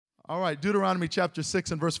All right, Deuteronomy chapter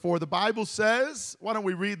 6 and verse 4. The Bible says, why don't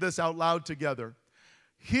we read this out loud together?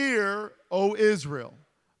 Hear, O Israel,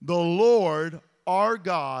 the Lord our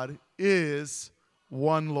God is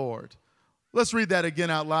one Lord. Let's read that again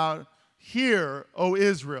out loud. Hear, O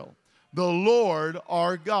Israel, the Lord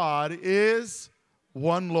our God is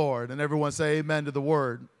one Lord. And everyone say amen to the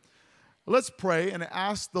word. Let's pray and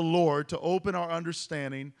ask the Lord to open our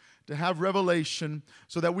understanding, to have revelation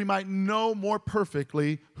so that we might know more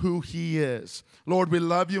perfectly who He is. Lord, we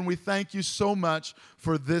love you and we thank you so much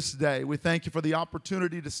for this day. We thank you for the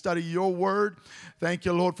opportunity to study your word. Thank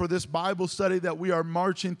you, Lord, for this Bible study that we are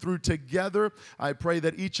marching through together. I pray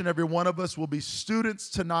that each and every one of us will be students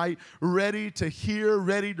tonight, ready to hear,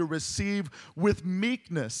 ready to receive with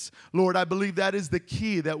meekness. Lord, I believe that is the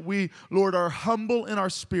key, that we, Lord, are humble in our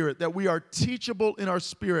spirit, that we are teachable in our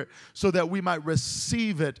spirit so that we might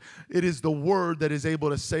receive it. It is the word that is able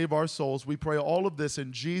to save our souls. We pray all of this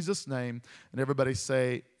in Jesus' name. And everybody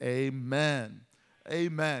say amen.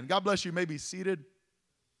 Amen. God bless you. You may be seated.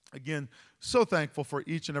 Again, so thankful for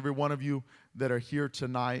each and every one of you that are here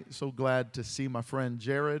tonight. So glad to see my friend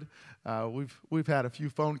Jared. We've had a few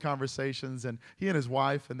phone conversations, and he and his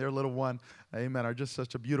wife and their little one, amen, are just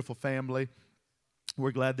such a beautiful family.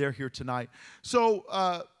 We're glad they're here tonight.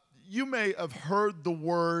 So you may have heard the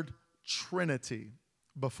word Trinity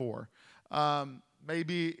before.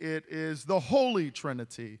 Maybe it is the Holy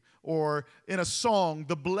Trinity, or in a song,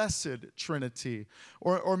 the Blessed Trinity.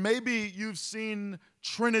 Or maybe you've seen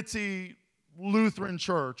Trinity Lutheran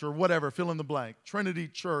Church or whatever, fill in the blank, Trinity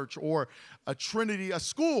Church, or a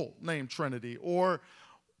school named Trinity, or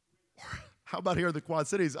how about here in the Quad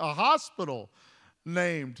Cities, a hospital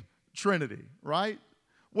named Trinity, right?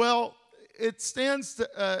 Well, it stands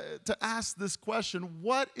to ask this question: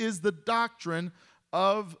 what is the doctrine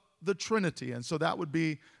of the Trinity? And so that would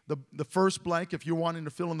be the first blank. If you're wanting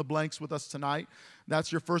to fill in the blanks with us tonight,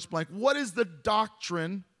 that's your first blank. What is the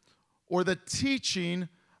doctrine or the teaching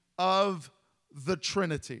of the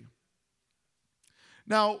Trinity?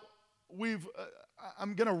 Now,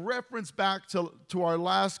 I'm going to reference back to our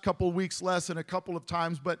last couple of weeks' lesson a couple of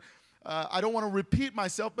times, but I don't want to repeat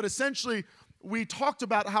myself, but essentially we talked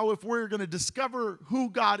about how if we're going to discover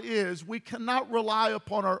who God is, we cannot rely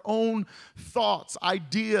upon our own thoughts,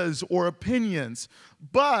 ideas, or opinions.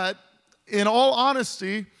 But in all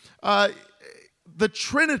honesty, the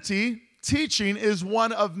Trinity teaching is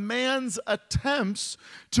one of man's attempts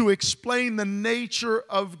to explain the nature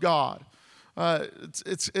of God.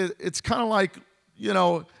 It's kind of like, you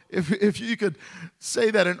know, if you could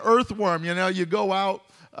say that an earthworm, you know, you go out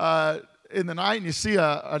in the night and you see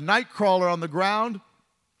a night crawler on the ground,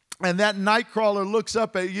 and that night crawler looks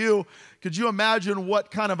up at you. Could you imagine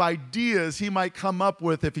what kind of ideas he might come up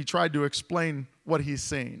with if he tried to explain what he's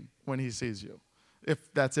seeing when he sees you?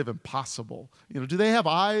 If that's even possible. You know, do they have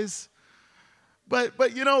eyes?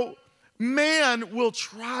 But you know, man will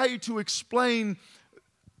try to explain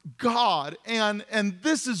God, and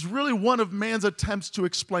this is really one of man's attempts to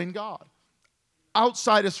explain God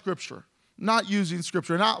outside of Scripture. Not using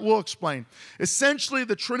Scripture. We'll explain. Essentially,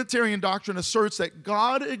 the Trinitarian doctrine asserts that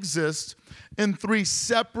God exists in three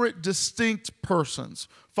separate, distinct persons: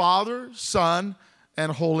 Father, Son,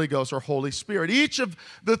 and Holy Ghost, or Holy Spirit. Each of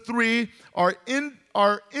the three are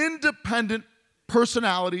independent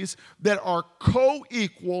personalities that are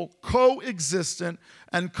co-equal, co-existent,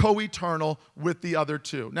 and co-eternal with the other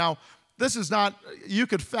two. Now, this is not, you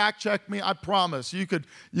could fact check me, I promise. You could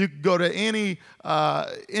go to any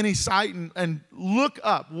site and look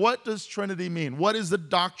up, what does Trinity mean? What is the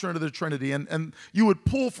doctrine of the Trinity? And you would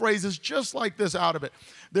pull phrases just like this out of it.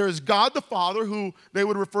 There is God the Father, who they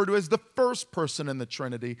would refer to as the first person in the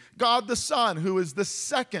Trinity. God the Son, who is the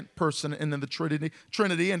second person in the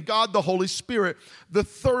Trinity. And God the Holy Spirit, the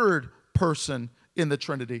third person in the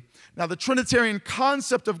Trinity. Now, the Trinitarian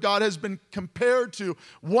concept of God has been compared to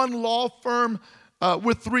one law firm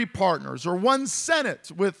with three partners, or one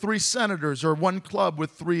Senate with three senators, or one club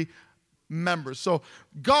with three members. So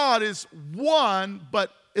God is one,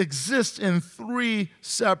 but exists in three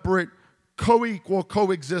separate, co-equal,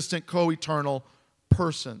 co-existent, co-eternal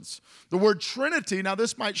persons. The word Trinity, now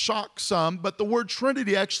this might shock some, but the word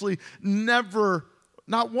Trinity actually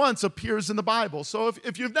not once appears in the Bible. So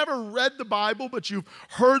if you've never read the Bible, but you've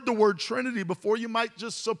heard the word Trinity before, you might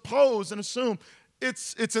just suppose and assume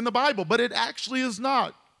it's in the Bible, but it actually is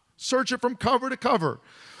not. Search it from cover to cover.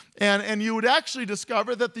 And you would actually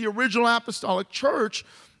discover that the original apostolic church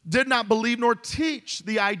did not believe nor teach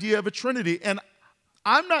the idea of a Trinity. And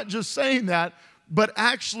I'm not just saying that, but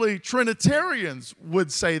actually Trinitarians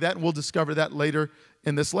would say that, and we'll discover that later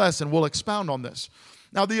in this lesson. We'll expound on this.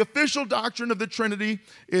 Now, the official doctrine of the Trinity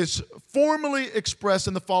is formally expressed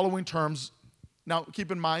in the following terms. Now,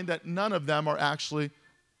 keep in mind that none of them are actually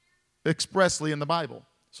expressly in the Bible.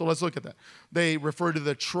 So let's look at that. They refer to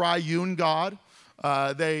the triune God.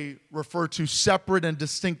 They refer to separate and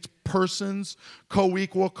distinct persons,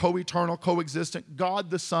 co-equal, co-eternal, co-existent, God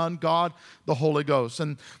the Son, God the Holy Ghost.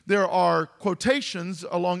 And there are quotations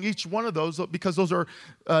along each one of those because those are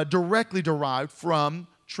directly derived from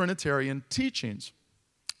Trinitarian teachings.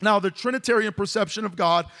 Now, the Trinitarian perception of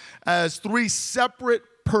God as three separate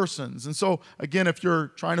persons. And so, again, if you're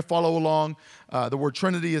trying to follow along, the word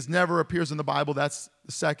Trinity never appears in the Bible. That's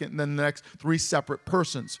the second, and then the next, three separate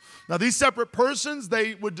persons. Now, these separate persons,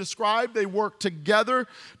 they work together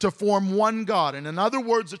to form one God. And in other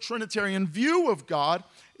words, the Trinitarian view of God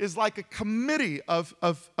is like a committee of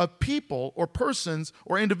people or persons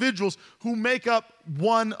or individuals who make up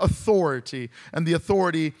one authority, and the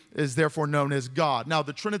authority is therefore known as God. Now,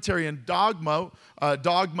 the Trinitarian dogma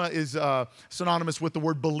is synonymous with the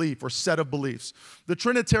word belief or set of beliefs. The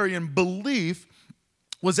Trinitarian belief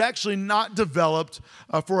was actually not developed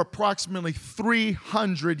for approximately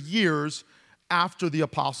 300 years after the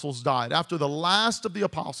apostles died. After the last of the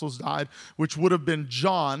apostles died, which would have been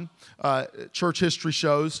John, church history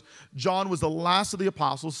shows, John was the last of the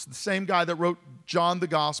apostles, the same guy that wrote John the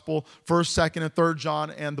Gospel, 1st, 2nd, and 3rd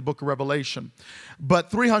John, and the book of Revelation.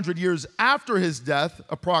 But 300 years after his death,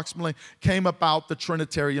 approximately, came about the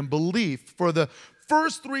Trinitarian belief. For the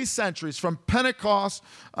first 3 centuries, from Pentecost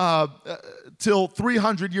till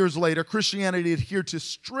 300 years later, Christianity adhered to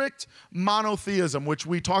strict monotheism, which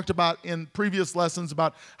we talked about in previous lessons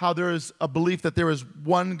about how there is a belief that there is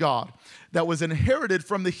one God that was inherited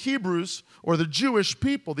from the Hebrews or the Jewish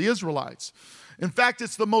people, the Israelites. In fact,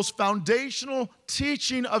 it's the most foundational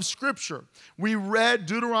teaching of Scripture. We read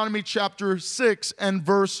Deuteronomy chapter 6 and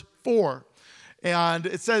verse 4. And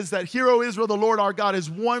it says that, "Hear, O Israel, the Lord our God is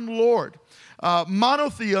one Lord."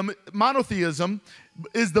 Monotheism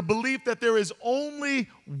is the belief that there is only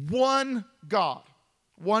one God.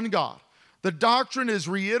 One God. The doctrine is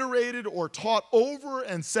reiterated or taught over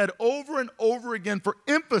and said over and over again for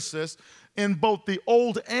emphasis in both the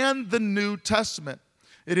Old and the New Testament.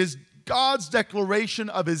 It is God's declaration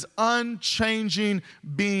of his unchanging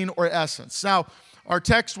being or essence. Now, our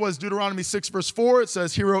text was Deuteronomy 6, verse 4. It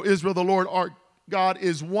says, "Hear, O Israel, the Lord our God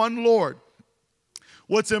is one Lord."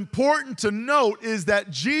 What's important to note is that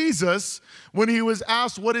Jesus, when he was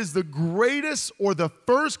asked what is the greatest or the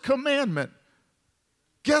first commandment,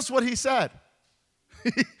 guess what he said?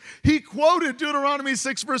 He quoted Deuteronomy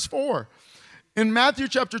 6, verse 4. In Matthew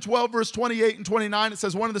chapter 12, verse 28 and 29, it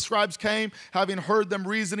says, "One of the scribes came, having heard them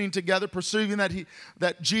reasoning together, perceiving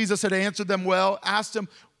that Jesus had answered them well, asked him,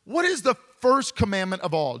 'What is the first commandment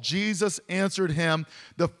of all?' Jesus answered him,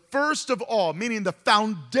 'The first of all,'" meaning the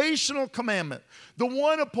foundational commandment, the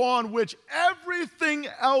one upon which everything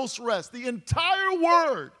else rests. The entire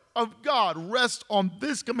word of God rests on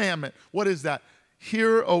this commandment. What is that?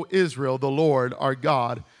 "Hear, O Israel, the Lord our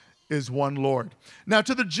God is one Lord." Now,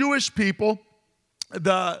 to the Jewish people,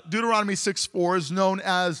 the Deuteronomy 6:4 is known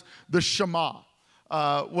as the Shema.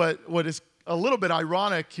 What is a little bit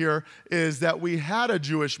ironic here is that we had a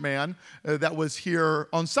Jewish man that was here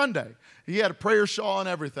on Sunday. He had a prayer shawl and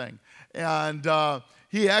everything. And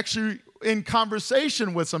he actually, in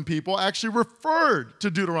conversation with some people, actually referred to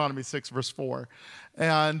Deuteronomy 6, verse 4.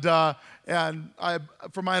 And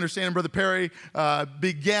from my understanding, Brother Perry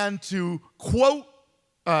began to quote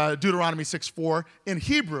Deuteronomy 6:4 in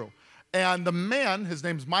Hebrew. And the man, his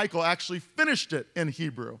name's Michael, actually finished it in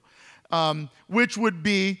Hebrew, which would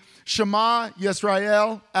be, "Shema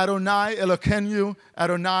Yisrael, Adonai Elokeinu,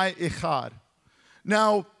 Adonai Echad."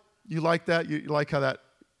 Now, you like that? You like how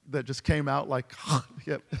that just came out like,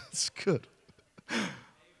 yep, it's good.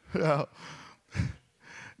 Yeah.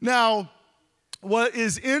 Now, what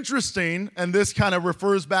is interesting, and this kind of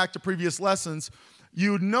refers back to previous lessons,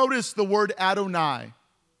 you notice the word Adonai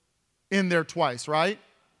in there twice, right?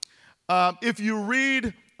 If you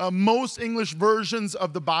read most English versions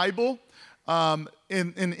of the Bible,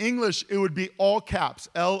 in English, it would be all caps,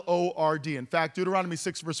 L-O-R-D. In fact, Deuteronomy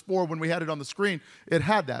 6, verse 4, when we had it on the screen, it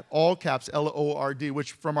had that, all caps, L-O-R-D,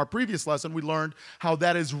 which from our previous lesson, we learned how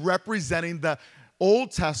that is representing the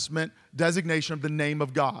Old Testament designation of the name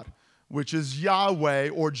of God, which is Yahweh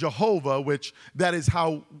or Jehovah, which that is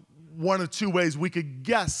how one of 2 ways we could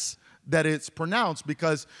guess that it's pronounced,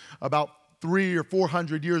 because about 300 or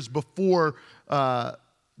 400 years before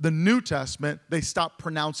the New Testament, they stopped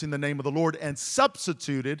pronouncing the name of the Lord and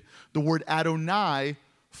substituted the word Adonai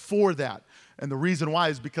for that. And the reason why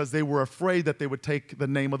is because they were afraid that they would take the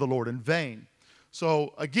name of the Lord in vain.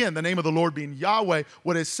 So again, the name of the Lord being Yahweh,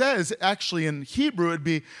 what it says actually in Hebrew, it'd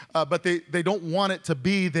be, but they don't want it to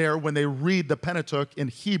be there when they read the Pentateuch in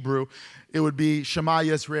Hebrew. It would be Shema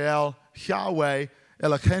Yisrael, Yahweh,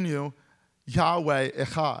 Elokeinu, Yahweh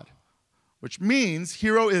Echad, which means,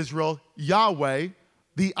 Hear, O Israel, Yahweh,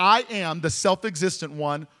 the I am, the self-existent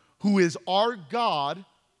one, who is our God,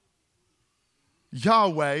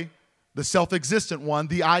 Yahweh, the self-existent one,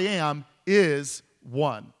 the I am, is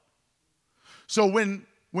one. So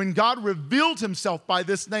when God revealed himself by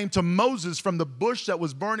this name to Moses from the bush that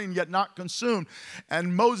was burning yet not consumed,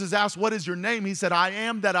 and Moses asked, what is your name? He said, I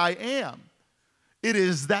am that I am. It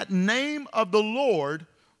is that name of the Lord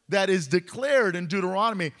that is declared in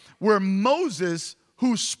Deuteronomy, where Moses,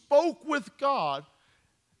 who spoke with God,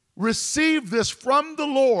 received this from the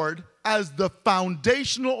Lord as the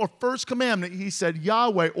foundational or first commandment. He said,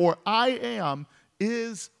 Yahweh, or I am,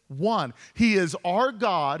 is one. He is our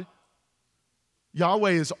God.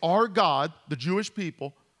 Yahweh is our God, the Jewish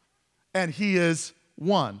people, and he is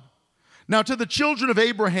one. Now, to the children of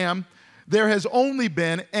Abraham, there has only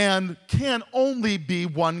been and can only be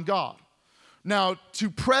one God. Now, to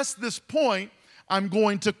press this point, I'm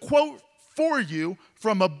going to quote for you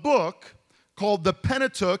from a book called the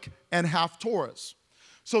Pentateuch and Haftorahs.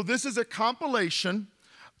 So this is a compilation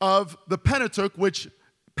of the Pentateuch, which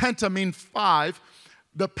penta means 5.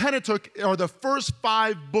 The Pentateuch are the first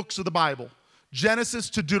 5 books of the Bible, Genesis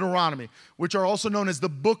to Deuteronomy, which are also known as the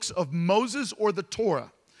books of Moses or the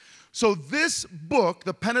Torah. So this book,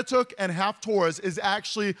 the Pentateuch and Haftorahs, is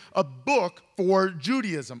actually a book for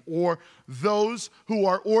Judaism, or those who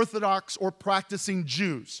are Orthodox or practicing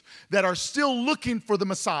Jews that are still looking for the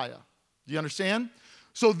Messiah. Do you understand?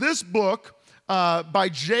 So this book by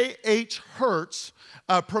J.H. Hertz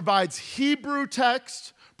provides Hebrew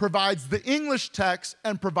text, provides the English text,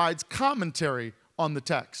 and provides commentary on the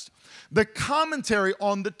text. The commentary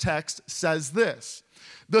on the text says this: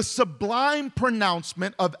 the sublime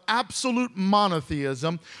pronouncement of absolute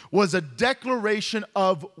monotheism was a declaration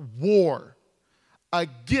of war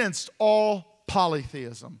against all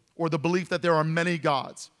polytheism, or the belief that there are many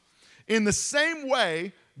gods. In the same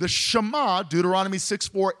way, the Shema, Deuteronomy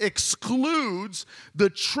 6:4, excludes the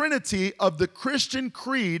Trinity of the Christian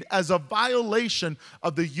creed as a violation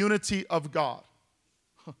of the unity of God.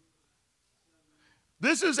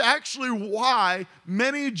 This is actually why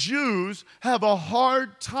many Jews have a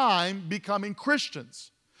hard time becoming Christians.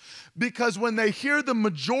 Because when they hear the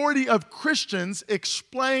majority of Christians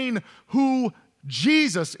explain who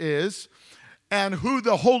Jesus is and who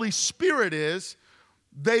the Holy Spirit is,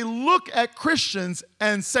 they look at Christians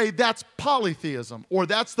and say that's polytheism, or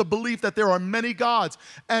that's the belief that there are many gods.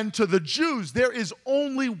 And to the Jews, there is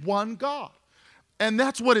only one God. And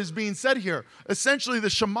that's what is being said here. Essentially, the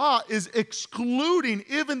Shema is excluding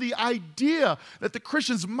even the idea that the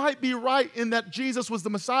Christians might be right in that Jesus was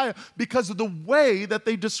the Messiah because of the way that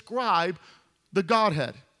they describe the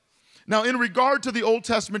Godhead. Now, in regard to the Old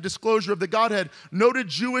Testament disclosure of the Godhead, noted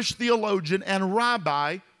Jewish theologian and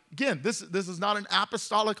rabbi, again, this is not an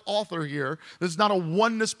apostolic author here. This is not a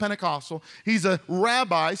oneness Pentecostal. He's a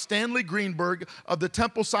rabbi, Stanley Greenberg of the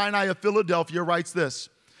Temple Sinai of Philadelphia, writes this: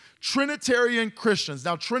 Trinitarian Christians.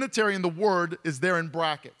 Now, Trinitarian, the word is there in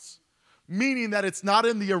brackets, meaning that it's not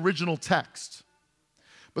in the original text.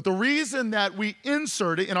 But the reason that we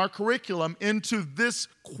insert it in our curriculum into this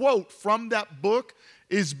quote from that book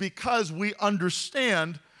is because we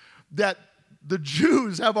understand that the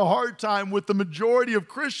Jews have a hard time with the majority of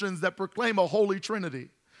Christians that proclaim a holy Trinity.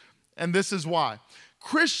 And this is why.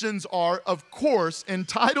 Christians are, of course,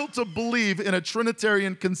 entitled to believe in a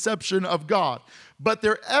Trinitarian conception of God. But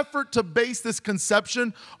their effort to base this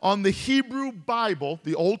conception on the Hebrew Bible,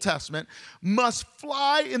 the Old Testament, must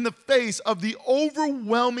fly in the face of the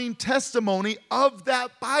overwhelming testimony of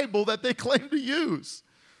that Bible that they claim to use.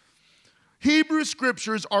 Hebrew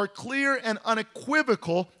scriptures are clear and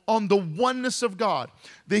unequivocal on the oneness of God.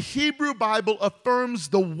 The Hebrew Bible affirms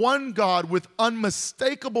the one God with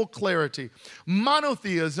unmistakable clarity.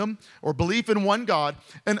 Monotheism, or belief in one God,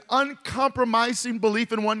 an uncompromising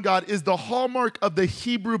belief in one God, is the hallmark of the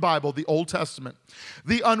Hebrew Bible, the Old Testament.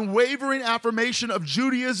 The unwavering affirmation of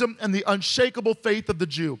Judaism and the unshakable faith of the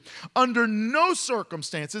Jew. Under no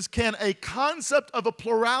circumstances can a concept of a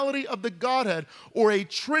plurality of the Godhead or a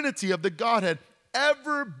trinity of the Godhead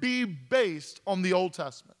ever be based on the Old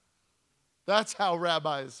Testament. That's how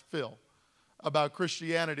rabbis feel about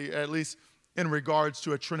Christianity, at least in regards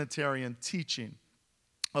to a Trinitarian teaching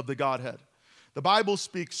of the Godhead. The Bible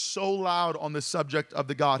speaks so loud on the subject of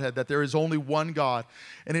the Godhead that there is only one God,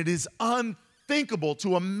 and it is unfair unthinkable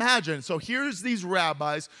to imagine. So here's these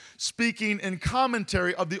rabbis speaking in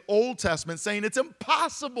commentary of the Old Testament saying it's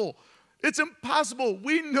impossible. It's impossible.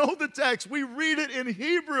 We know the text. We read it in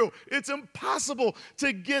Hebrew. It's impossible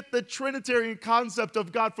to get the Trinitarian concept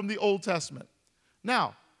of God from the Old Testament.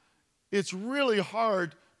 Now, it's really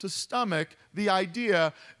hard to stomach the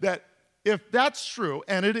idea that if that's true,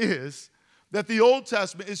 and it is, that the Old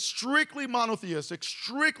Testament is strictly monotheistic,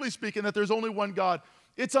 strictly speaking, that there's only one God.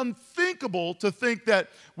 It's unthinkable to think that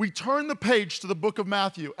we turn the page to the book of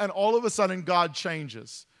Matthew and all of a sudden God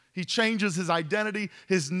changes. He changes his identity,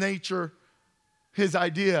 his nature, his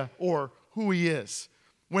idea, or who he is.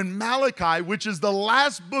 When Malachi, which is the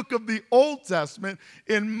last book of the Old Testament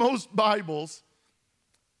in most Bibles,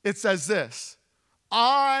 it says this: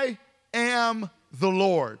 I am the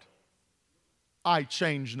Lord, I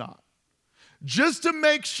change not. Just to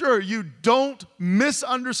make sure you don't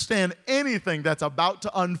misunderstand anything that's about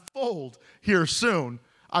to unfold here soon,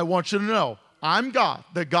 I want you to know, I'm God,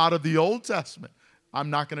 the God of the Old Testament.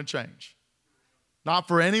 I'm not going to change. Not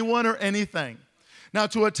for anyone or anything. Now,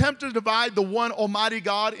 to attempt to divide the one Almighty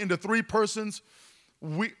God into three persons,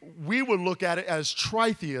 we would look at it as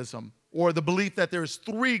tritheism, or the belief that there's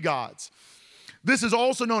three gods. This is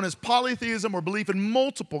also known as polytheism, or belief in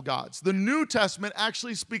multiple gods. The New Testament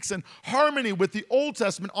actually speaks in harmony with the Old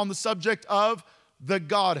Testament on the subject of the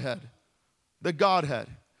Godhead. The Godhead.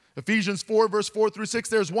 Ephesians 4, verse 4 through 6,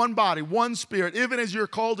 there's one body, one spirit, even as you're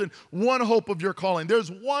called in one hope of your calling.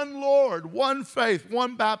 There's one Lord, one faith,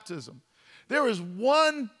 one baptism. There is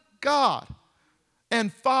one God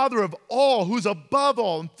and Father of all, who's above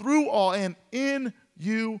all and through all and in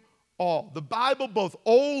you all. The Bible, both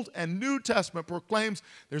Old and New Testament, proclaims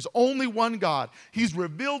there's only one God. He's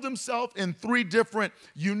revealed himself in three different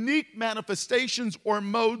unique manifestations or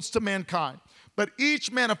modes to mankind. But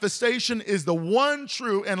each manifestation is the one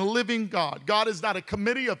true and living God. God is not a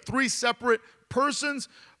committee of three separate persons,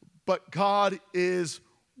 but God is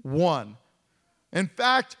one. In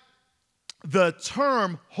fact, the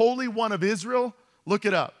term Holy One of Israel, look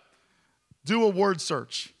it up. Do a word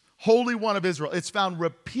search. Holy One of Israel. It's found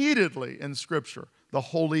repeatedly in Scripture. The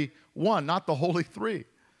Holy One, not the Holy Three.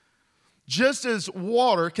 Just as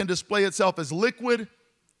water can display itself as liquid,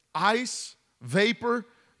 ice, vapor,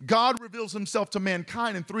 God reveals himself to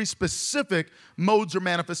mankind in three specific modes or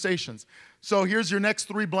manifestations. So here's your next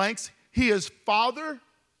three blanks. He is Father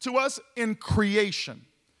to us in creation.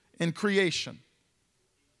 In creation.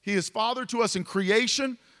 He is Father to us in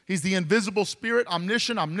creation. He's the invisible Spirit,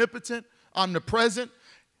 omniscient, omnipotent, omnipresent.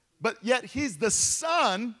 But yet he's the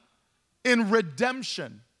Son in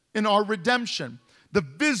redemption, in our redemption. The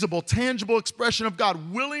visible, tangible expression of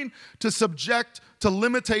God, willing to subject to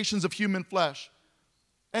limitations of human flesh.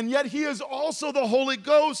 And yet he is also the Holy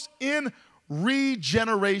Ghost in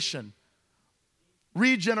regeneration.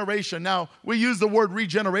 Regeneration. Now, we use the word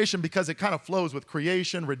regeneration because it kind of flows with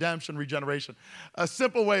creation, redemption, regeneration. A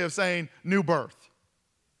simple way of saying new birth.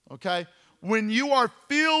 Okay? When you are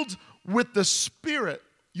filled with the Spirit,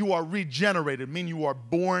 you are regenerated, meaning you are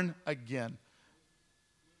born again.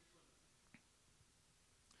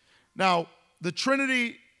 Now, the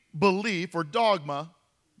Trinity belief or dogma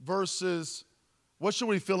versus, what should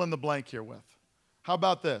we fill in the blank here with? How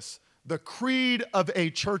about this? The creed of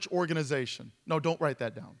a church organization. No, don't write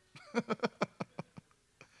that down.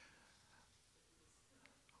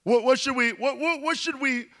 What should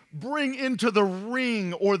we bring into the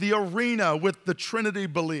ring or the arena with the Trinity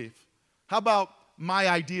belief? How about my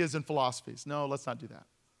ideas and philosophies? No, let's not do that.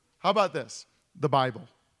 How about this? The Bible.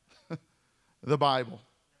 The Bible.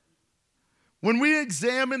 When we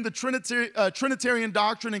examine the Trinitarian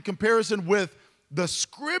doctrine in comparison with the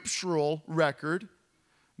scriptural record,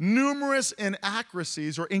 numerous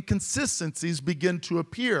inaccuracies or inconsistencies begin to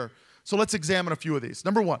appear. So let's examine a few of these.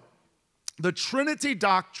 Number one, the Trinity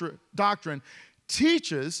doctrine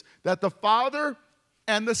teaches that the Father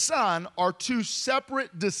and the Son are two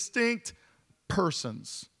separate, distinct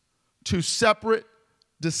persons. Two separate,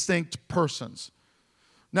 distinct persons.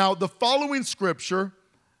 Now, the following scripture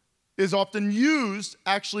is often used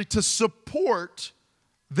actually to support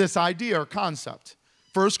this idea or concept.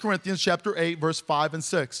 1 Corinthians chapter 8, verse 5 and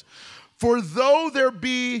 6. For though there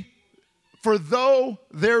be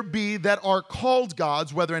that are called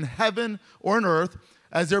gods, whether in heaven or in earth,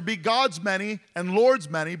 as there be gods many and lords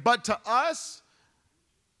many, but to us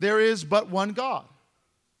there is but one God,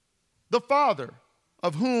 the Father,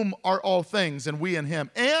 of whom are all things, and we in him,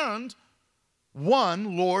 and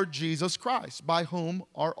one Lord Jesus Christ, by whom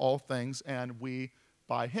are all things, and we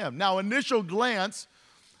by him. Now, initial glance,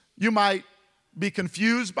 you might be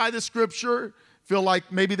confused by the scripture, feel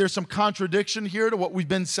like maybe there's some contradiction here to what we've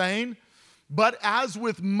been saying. But as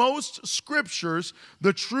with most scriptures,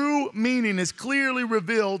 the true meaning is clearly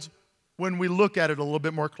revealed when we look at it a little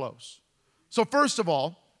bit more close. So first of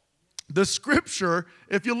all, the scripture,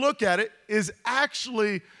 if you look at it, is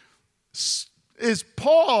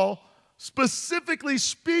Paul specifically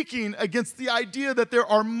speaking against the idea that there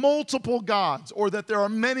are multiple gods or that there are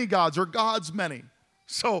many gods or gods many.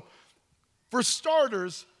 So for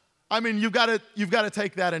starters, you've got to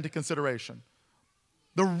take that into consideration.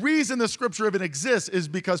 The reason the scripture even exists is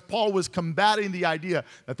because Paul was combating the idea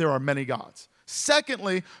that there are many gods.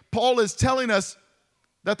 Secondly, Paul is telling us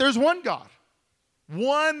that there's one God,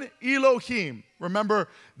 one Elohim. Remember,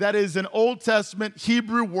 that is an Old Testament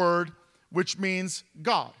Hebrew word which means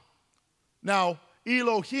God. Now,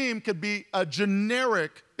 Elohim could be a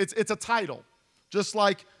generic, it's a title, just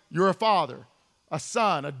like you're a father, a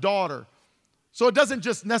son, a daughter. So it doesn't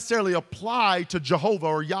just necessarily apply to Jehovah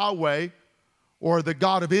or Yahweh or the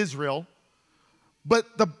God of Israel. But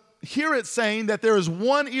here it's saying that there is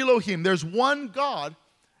one Elohim, there's one God,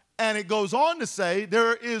 and it goes on to say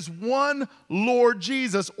there is one Lord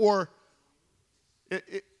Jesus, or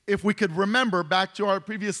if we could remember back to our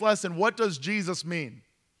previous lesson, what does Jesus mean?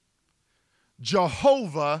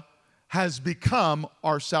 Jehovah has become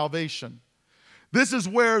our salvation. This is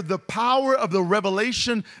where the power of the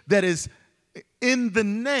revelation that is in the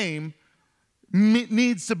name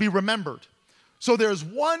needs to be remembered. So there's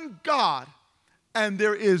one God and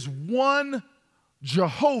there is one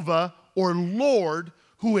Jehovah or Lord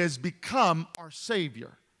who has become our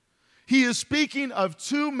Savior. He is speaking of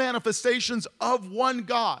two manifestations of one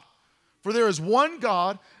God. For there is one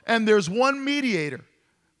God and there's one mediator.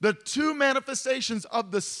 The two manifestations of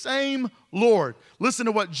the same Lord. Listen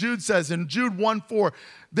to what Jude says in Jude 1:4.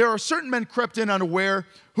 There are certain men crept in unaware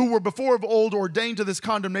who were before of old ordained to this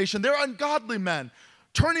condemnation. They're ungodly men,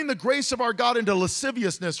 turning the grace of our God into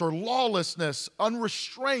lasciviousness or lawlessness,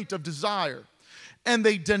 unrestraint of desire. And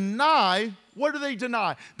they deny, what do they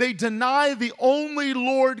deny? They deny the only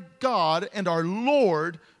Lord God and our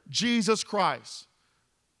Lord Jesus Christ.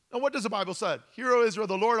 Now what does the Bible say? Hear, O Israel,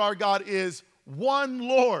 the Lord our God is one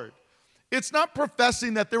Lord. It's not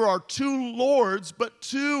professing that there are two lords, but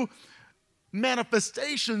two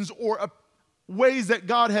manifestations or ways that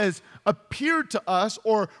God has appeared to us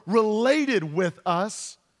or related with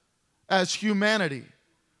us as humanity.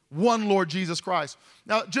 One Lord Jesus Christ.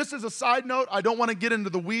 Now, just as a side note, I don't want to get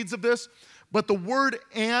into the weeds of this, but the word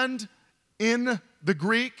 "and" in the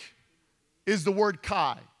Greek is the word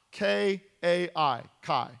kai. K-A-I,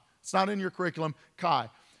 kai. It's not in your curriculum, kai.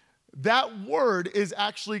 That word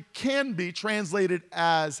can be translated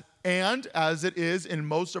as "and," as it is in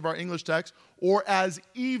most of our English texts, or as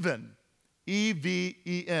 "even,"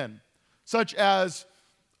 E-V-E-N. Such as,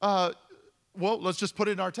 let's just put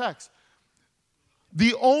it in our text.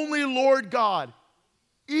 The only Lord God,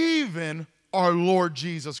 even our Lord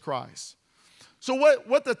Jesus Christ. So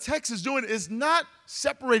what the text is doing is not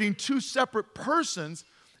separating two separate persons.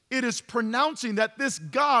 It is pronouncing that this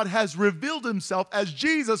God has revealed himself as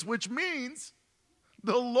Jesus, which means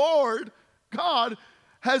the Lord God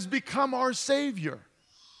has become our Savior.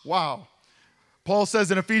 Wow. Paul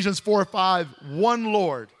says in Ephesians 4:5, one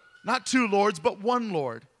Lord. Not two lords, but one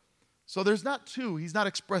Lord. So there's not two. He's not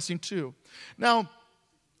expressing two. Now,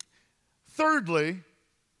 thirdly,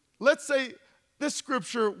 let's say this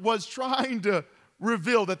scripture was trying to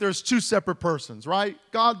reveal that there's two separate persons, right?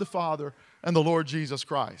 God the Father and the Lord Jesus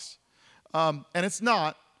Christ. And it's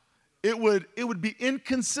not. It would be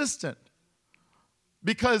inconsistent.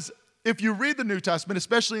 Because if you read the New Testament,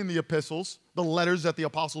 especially in the epistles, the letters that the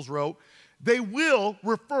apostles wrote, they will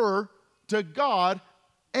refer to God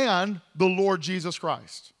and the Lord Jesus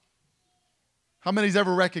Christ. How many's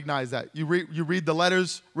ever recognized that? You read the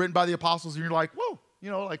letters written by the apostles and you're like, whoa,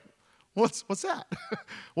 what's that?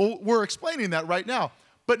 Well, we're explaining that right now.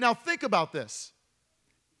 But now think about this.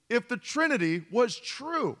 If the Trinity was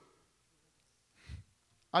true,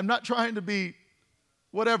 I'm not trying to be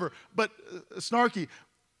whatever, but snarky.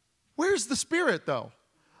 Where's the Spirit, though?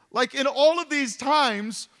 Like in all of these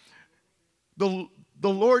times, the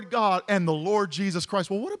Lord God and the Lord Jesus Christ.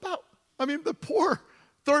 Well, what about, the poor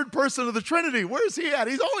third person of the Trinity? Where's he at?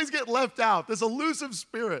 He's always getting left out, this elusive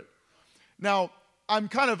Spirit. Now, I'm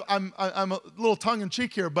a little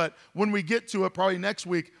tongue-in-cheek here, but when we get to it, probably next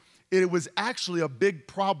week, it was actually a big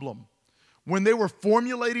problem. When they were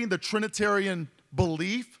formulating the Trinitarian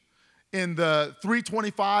belief in the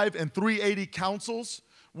 325 and 380 councils,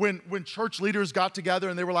 when church leaders got together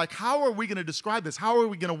and they were like, how are we going to describe this? How are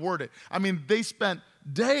we going to word it? They spent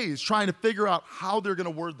days trying to figure out how they're going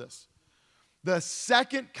to word this. The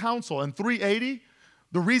second council in 380,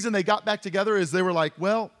 the reason they got back together is they were like,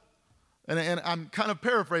 well, And I'm kind of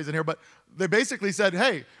paraphrasing here, but they basically said,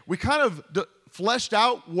 hey, we kind of fleshed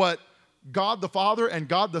out what God the Father and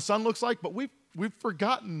God the Son looks like, but we've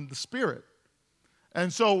forgotten the Spirit.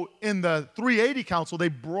 And so in the 380 Council, they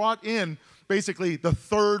brought in basically the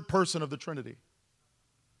third person of the Trinity.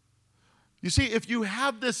 You see, if you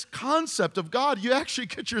have this concept of God, you actually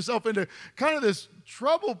get yourself into kind of this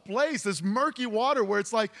troubled place, this murky water where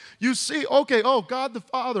it's like you see, okay, oh, God the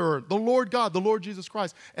Father, or the Lord God, the Lord Jesus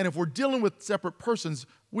Christ. And if we're dealing with separate persons,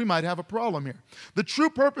 we might have a problem here. The true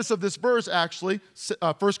purpose of this verse, actually,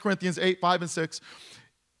 1 Corinthians 8, 5, and 6,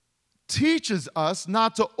 teaches us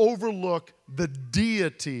not to overlook the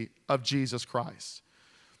deity of Jesus Christ.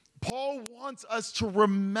 Paul wants us to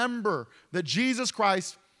remember that Jesus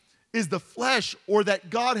Christ is the flesh, or that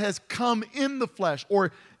God has come in the flesh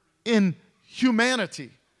or in humanity.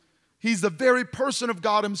 He's the very person of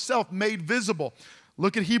God himself made visible.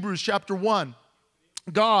 Look at Hebrews chapter 1.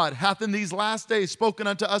 God hath in these last days spoken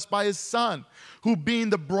unto us by his Son, who being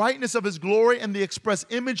the brightness of his glory and the express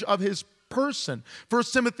image of his person. 1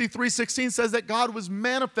 Timothy 3:16 says that God was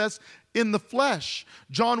manifest in the flesh.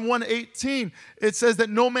 John 1:18, it says that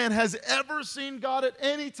no man has ever seen God at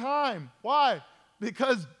any time. Why?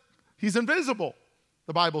 Because he's invisible,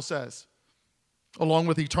 the Bible says, along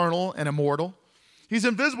with eternal and immortal. He's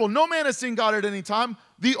invisible. No man has seen God at any time.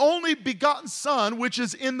 The only begotten Son, which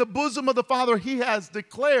is in the bosom of the Father, he has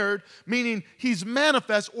declared, meaning he's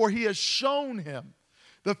manifest or he has shown him.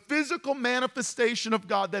 The physical manifestation of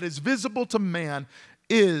God that is visible to man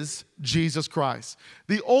is Jesus Christ.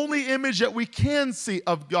 The only image that we can see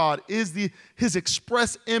of God is his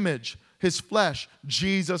express image, his flesh,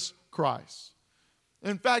 Jesus Christ.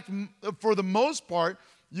 In fact, for the most part,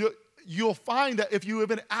 you'll find that if you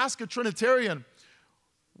even ask a Trinitarian,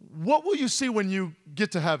 what will you see when you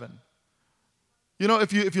get to heaven? You know,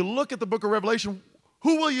 if you look at the book of Revelation,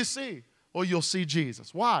 who will you see? Well, you'll see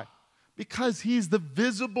Jesus. Why? Because he's the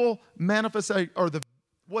visible manifestation, or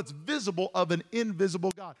what's visible of an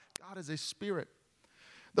invisible God. God is a spirit.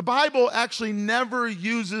 The Bible actually never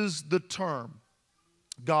uses the term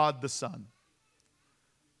God the Son.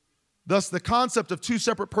 Thus, the concept of two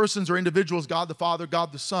separate persons or individuals, God the Father,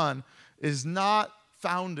 God the Son, is not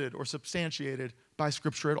founded or substantiated by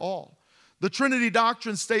Scripture at all. The Trinity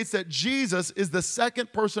doctrine states that Jesus is the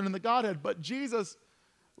second person in the Godhead, but Jesus,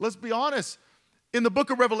 let's be honest, in the book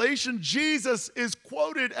of Revelation, Jesus is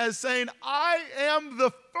quoted as saying, I am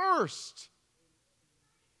the first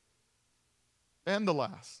and the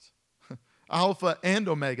last, Alpha and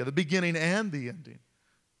Omega, the beginning and the ending.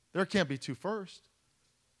 There can't be two first.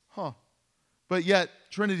 But yet,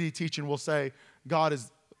 Trinity teaching will say God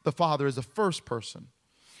is the Father is the first person.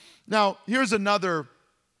 Now, here's another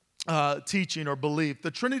teaching or belief.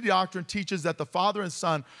 The Trinity doctrine teaches that the Father and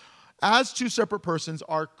Son, as two separate persons,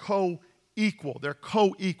 are co-equal. They're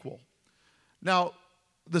co-equal. Now,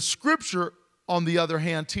 the Scripture, on the other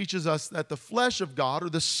hand, teaches us that the flesh of God, or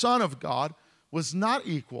the Son of God, was not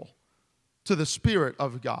equal to the Spirit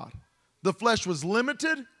of God. The flesh was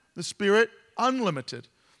limited, the Spirit unlimited.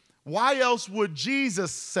 Why else would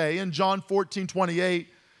Jesus say in John 14:28,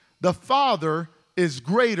 the Father is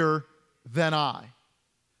greater than I?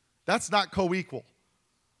 That's not co-equal.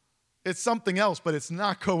 It's something else, but it's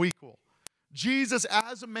not co-equal. Jesus,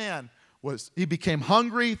 as a man, he became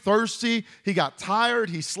hungry, thirsty, he got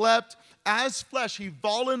tired, he slept. As flesh, he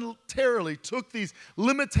voluntarily took these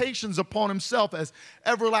limitations upon himself. As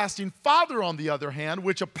everlasting Father, on the other hand,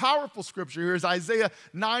 which a powerful scripture here is Isaiah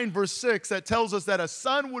 9, verse 6, that tells us that a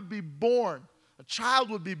son would be born, a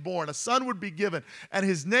child would be born, a son would be given, and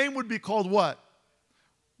his name would be called what?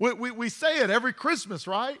 We say it every Christmas,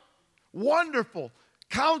 right? Wonderful,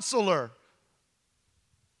 Counselor,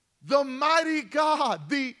 the mighty God,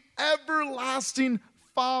 the everlasting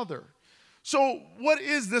Father. So what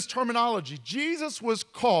is this terminology? Jesus was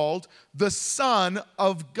called the Son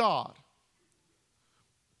of God.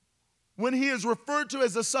 When he is referred to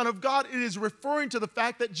as the Son of God, it is referring to the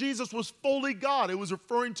fact that Jesus was fully God. It was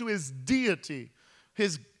referring to his deity,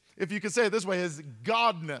 his, if you could say it this way, his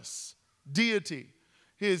godness, deity,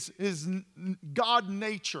 his God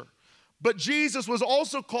nature. But Jesus was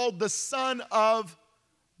also called the Son of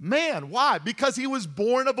Man. Why? Because he was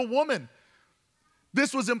born of a woman.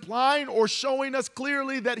 This was implying or showing us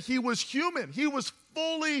clearly that he was human. He was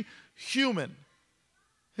fully human,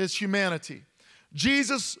 his humanity.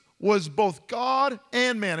 Jesus was both God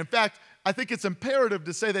and man. In fact, I think it's imperative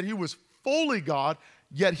to say that he was fully God,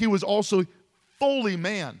 yet he was also fully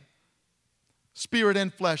man. spirit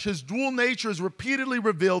and flesh. His dual nature is repeatedly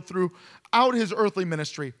revealed throughout his earthly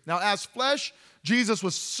ministry. Now, as flesh, Jesus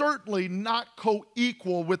was certainly not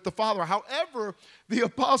co-equal with the Father. However, the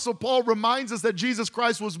Apostle Paul reminds us that Jesus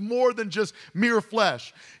Christ was more than just mere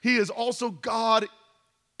flesh. He is also God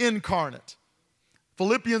incarnate.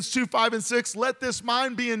 Philippians 2:5-6, let this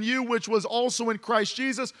mind be in you, which was also in Christ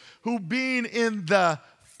Jesus, who being in the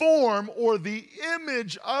form or the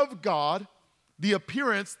image of God, the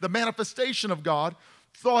appearance, the manifestation of God,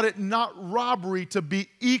 thought it not robbery to be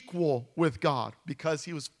equal with God, because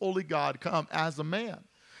he was fully God come as a man.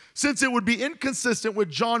 Since it would be inconsistent with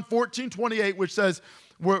John 14:28, which says,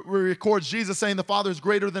 where records Jesus saying the Father is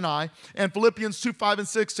greater than I, and Philippians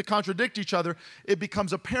 2:5-6 to contradict each other, it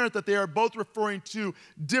becomes apparent that they are both referring to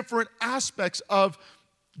different aspects of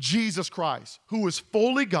Jesus Christ, who is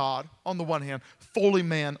fully God on the one hand, fully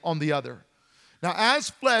man on the other. Now,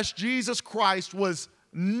 as flesh, Jesus Christ was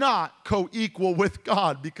not co-equal with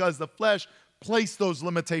God because the flesh placed those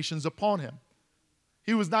limitations upon him.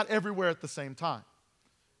 He was not everywhere at the same time.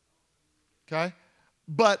 Okay?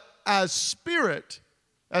 But as spirit,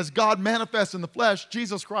 as God manifests in the flesh,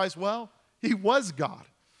 Jesus Christ, well, he was God.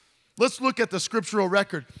 Let's look at the scriptural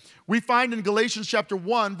record. We find in Galatians chapter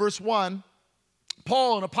 1, verse 1,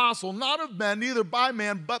 Paul, an apostle, not of men, neither by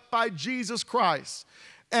man, but by Jesus Christ.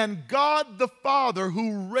 And God the Father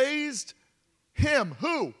who raised him,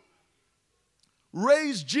 who?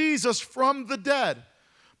 Raised Jesus from the dead.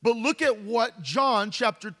 But look at what John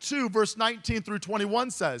chapter 2, verse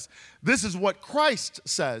 19-21 says. This is what Christ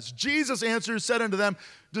says. Jesus answered, said unto them,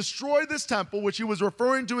 destroy this temple, which he was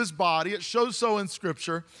referring to his body. It shows so in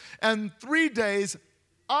Scripture. And 3 days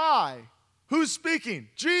who's speaking?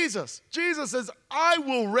 Jesus. Jesus says, I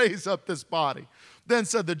will raise up this body. Then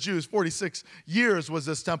said the Jews, 46 years was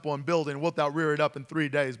this temple in building. Wilt thou rear it up in 3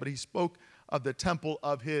 days? But he spoke of the temple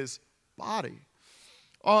of his body.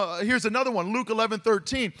 Here's another one, Luke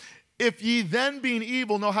 11:13. If ye then being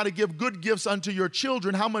evil know how to give good gifts unto your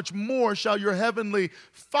children, how much more shall your heavenly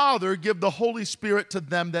Father give the Holy Spirit to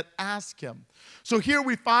them that ask him? So here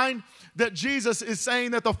we find that Jesus is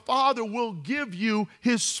saying that the Father will give you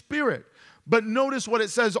his Spirit. But notice what it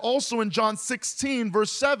says also in John 16,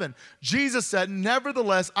 verse 7. Jesus said,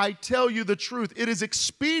 nevertheless, I tell you the truth. It is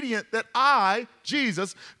expedient that I,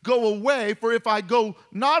 Jesus, go away. For if I go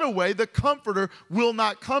not away, the Comforter will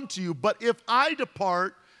not come to you. But if I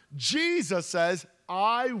depart, Jesus says,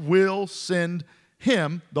 I will send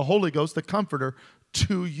him, the Holy Ghost, the Comforter,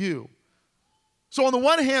 to you. So on the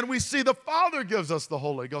one hand, we see the Father gives us the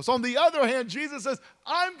Holy Ghost. On the other hand, Jesus says,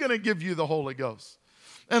 I'm going to give you the Holy Ghost.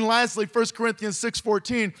 And lastly, 1 Corinthians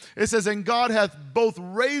 6:14, it says, and God hath both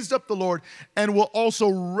raised up the Lord and will also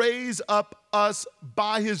raise up us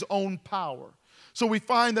by his own power. So we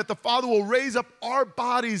find that the Father will raise up our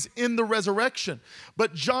bodies in the resurrection.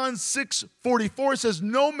 But John 6:44 says,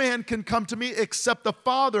 no man can come to me except the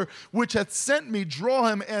Father which hath sent me draw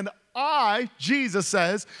him, and I, Jesus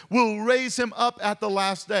says, will raise him up at the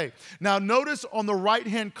last day. Now notice on the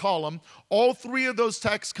right-hand column, all three of those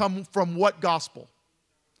texts come from what gospel?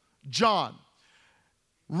 John.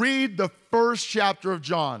 Read the first chapter of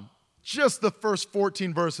John, just the first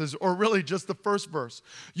 14 verses, or really just the first verse.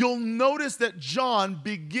 You'll notice that John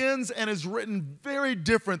begins and is written very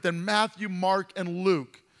different than Matthew, Mark, and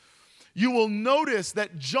Luke. You will notice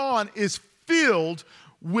that John is filled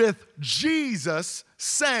with Jesus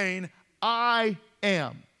saying, I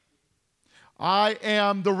am. I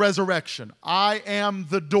am the resurrection. I am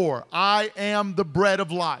the door. I am the bread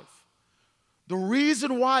of life. The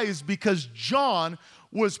reason why is because John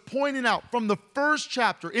was pointing out from the first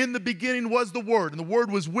chapter, in the beginning was the Word, and the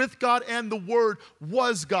Word was with God, and the Word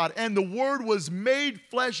was God, and the Word was made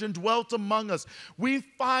flesh and dwelt among us. We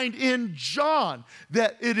find in John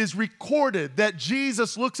that it is recorded that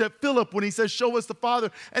Jesus looks at Philip when he says, show us the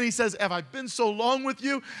Father, and he says, have I been so long with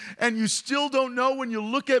you, and you still don't know? When you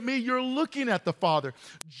look at me, you're looking at the Father.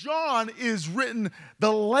 John is written,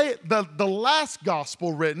 the last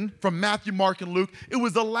gospel written from Matthew, Mark, and Luke. It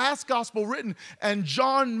was the last gospel written, and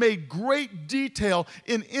John made great detail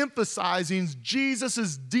in emphasizing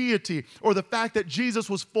Jesus' deity, or the fact that Jesus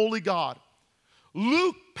was fully God.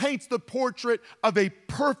 Luke paints the portrait of a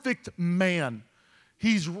perfect man.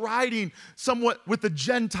 He's writing somewhat with the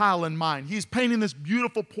Gentile in mind. He's painting this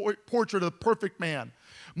beautiful portrait of the perfect man.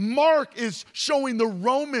 Mark is showing the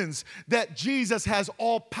Romans that Jesus has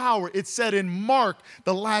all power. It's said in Mark,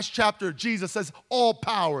 the last chapter, Jesus says, all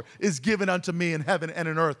power is given unto me in heaven and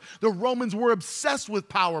in earth. The Romans were obsessed with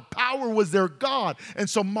power. Power was their God. And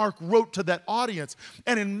so Mark wrote to that audience.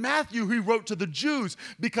 And in Matthew, he wrote to the Jews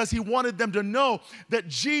because he wanted them to know that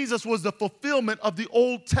Jesus was the fulfillment of the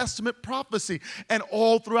Old Testament prophecy. And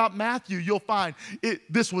all throughout Matthew, you'll find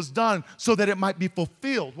this was done so that it might be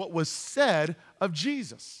fulfilled, what was said of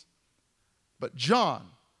Jesus. But John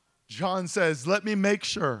says, let me make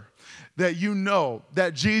sure that you know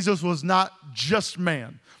that Jesus was not just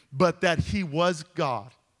man, but that he was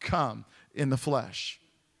God come in the flesh.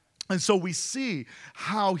 And so we see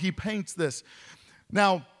how he paints this.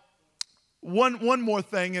 Now, one more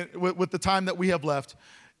thing with the time that we have left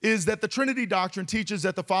is that the Trinity doctrine teaches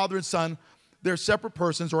that the Father and Son, they're separate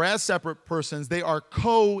persons, or as separate persons, they are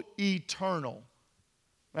co-eternal.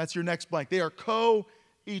 That's your next blank. They are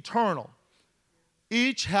co-eternal,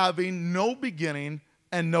 each having no beginning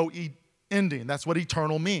and no ending. That's what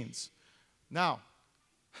eternal means. Now,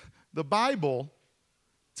 the Bible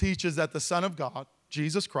teaches that the Son of God,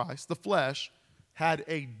 Jesus Christ, the flesh, had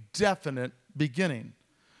a definite beginning.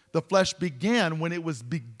 The flesh began when it was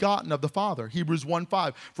begotten of the Father. Hebrews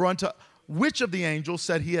 1:5. For unto which of the angels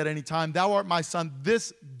said he at any time, thou art my son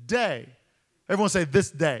this day? Everyone say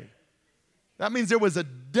this day. That means there was a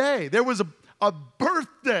day. There was a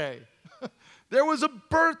birthday. There was a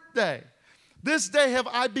birthday. This day have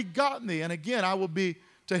I begotten thee. And again, I will be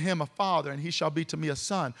to him a father, and he shall be to me a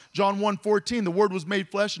son. John 1:14, the word was made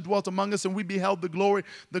flesh and dwelt among us, and we beheld the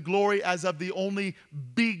glory as of the only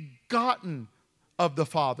begotten of the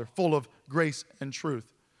Father, full of grace and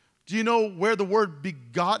truth. Do you know where the word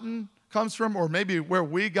begotten comes from, or maybe where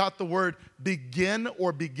we got the word begin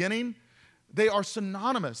or beginning? They are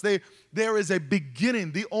synonymous. There is a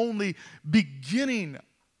beginning, the only beginning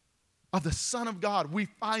of the Son of God. We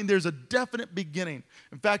find there's a definite beginning.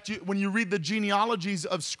 In fact, when you read the genealogies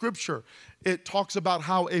of Scripture, it talks about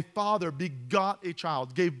how a father begot a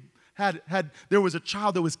child, there was a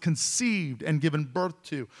child that was conceived and given birth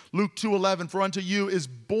to. Luke 2:11, for unto you is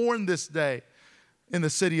born this day in the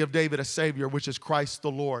city of David a Savior, which is Christ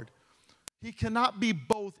the Lord. He cannot be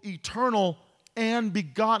both eternal and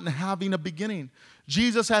begotten, having a beginning.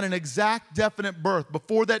 Jesus had an exact, definite birth.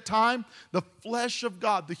 Before that time, the flesh of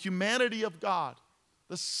God, the humanity of God,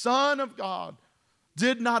 the Son of God,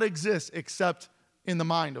 did not exist except in the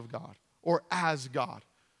mind of God or as God.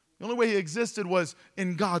 The only way he existed was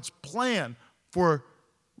in God's plan for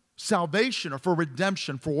salvation or for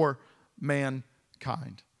redemption for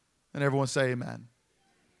mankind. And everyone say amen.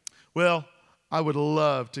 Well, I would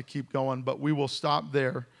love to keep going, but we will stop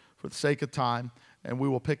there for the sake of time, and we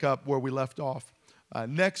will pick up where we left off.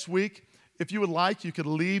 Next week, if you would like, you could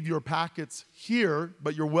leave your packets here,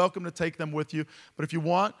 but you're welcome to take them with you. But if you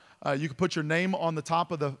want, you can put your name on the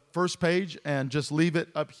top of the first page and just leave it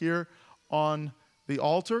up here on the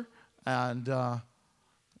altar, and that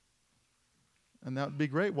would be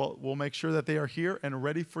great. Well, we'll make sure that they are here and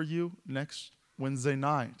ready for you next Wednesday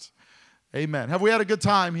night. Amen. Have we had a good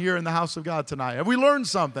time here in the house of God tonight? Have we learned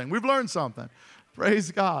something? We've learned something.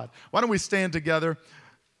 Praise God. Why don't we stand together,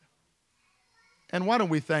 and why don't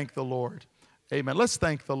we thank the Lord? Amen. Let's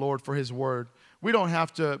thank the Lord for his word. We don't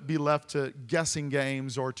have to be left to guessing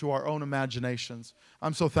games or to our own imaginations.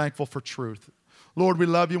 I'm so thankful for truth. Lord, we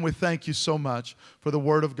love you and we thank you so much for the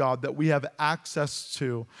word of God that we have access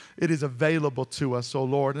to. It is available to us, oh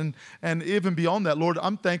Lord. And even beyond that, Lord,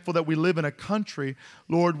 I'm thankful that we live in a country,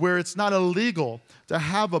 Lord, where it's not illegal to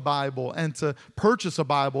have a Bible and to purchase a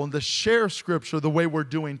Bible and to share Scripture the way we're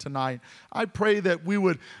doing tonight. I pray that we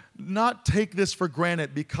would not take this for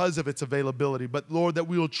granted because of its availability, but Lord, that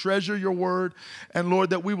we will treasure your word, and Lord,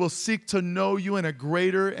 that we will seek to know you in a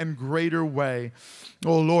greater and greater way.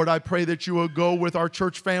 Oh Lord, I pray that you will go with our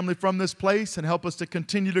church family from this place and help us to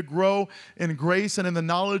continue to grow in grace and in the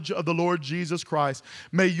knowledge of the Lord Jesus Christ.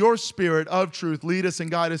 May your Spirit of truth lead us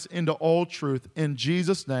and guide us into all truth. In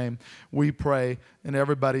Jesus' name we pray, and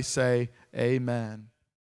everybody say amen.